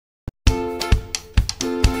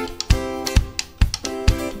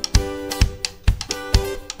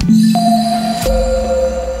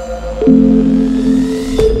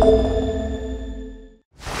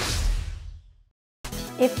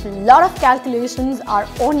lot of calculations are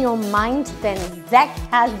on your mind, then Xech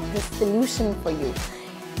has the solution for you.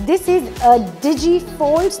 This is a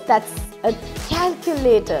DigiFold, that's a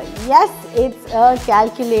calculator. Yes, it's a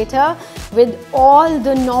calculator with all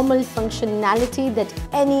the normal functionality that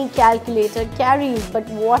any calculator carries. But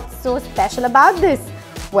what's so special about this?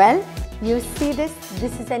 Well, you see this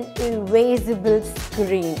is an erasable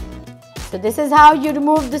screen. So this is how you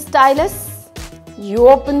remove the stylus. You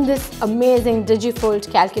open this amazing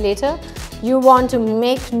DigiFold calculator. You want to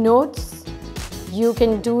make notes, you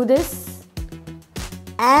can do this.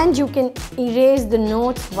 And you can erase the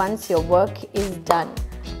notes once your work is done.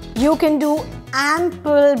 You can do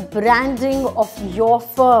ample branding of your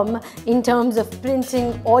firm in terms of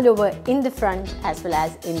printing all over in the front as well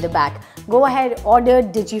as in the back. Go ahead, order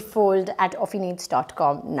DigiFold at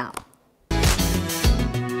offineeds.com now.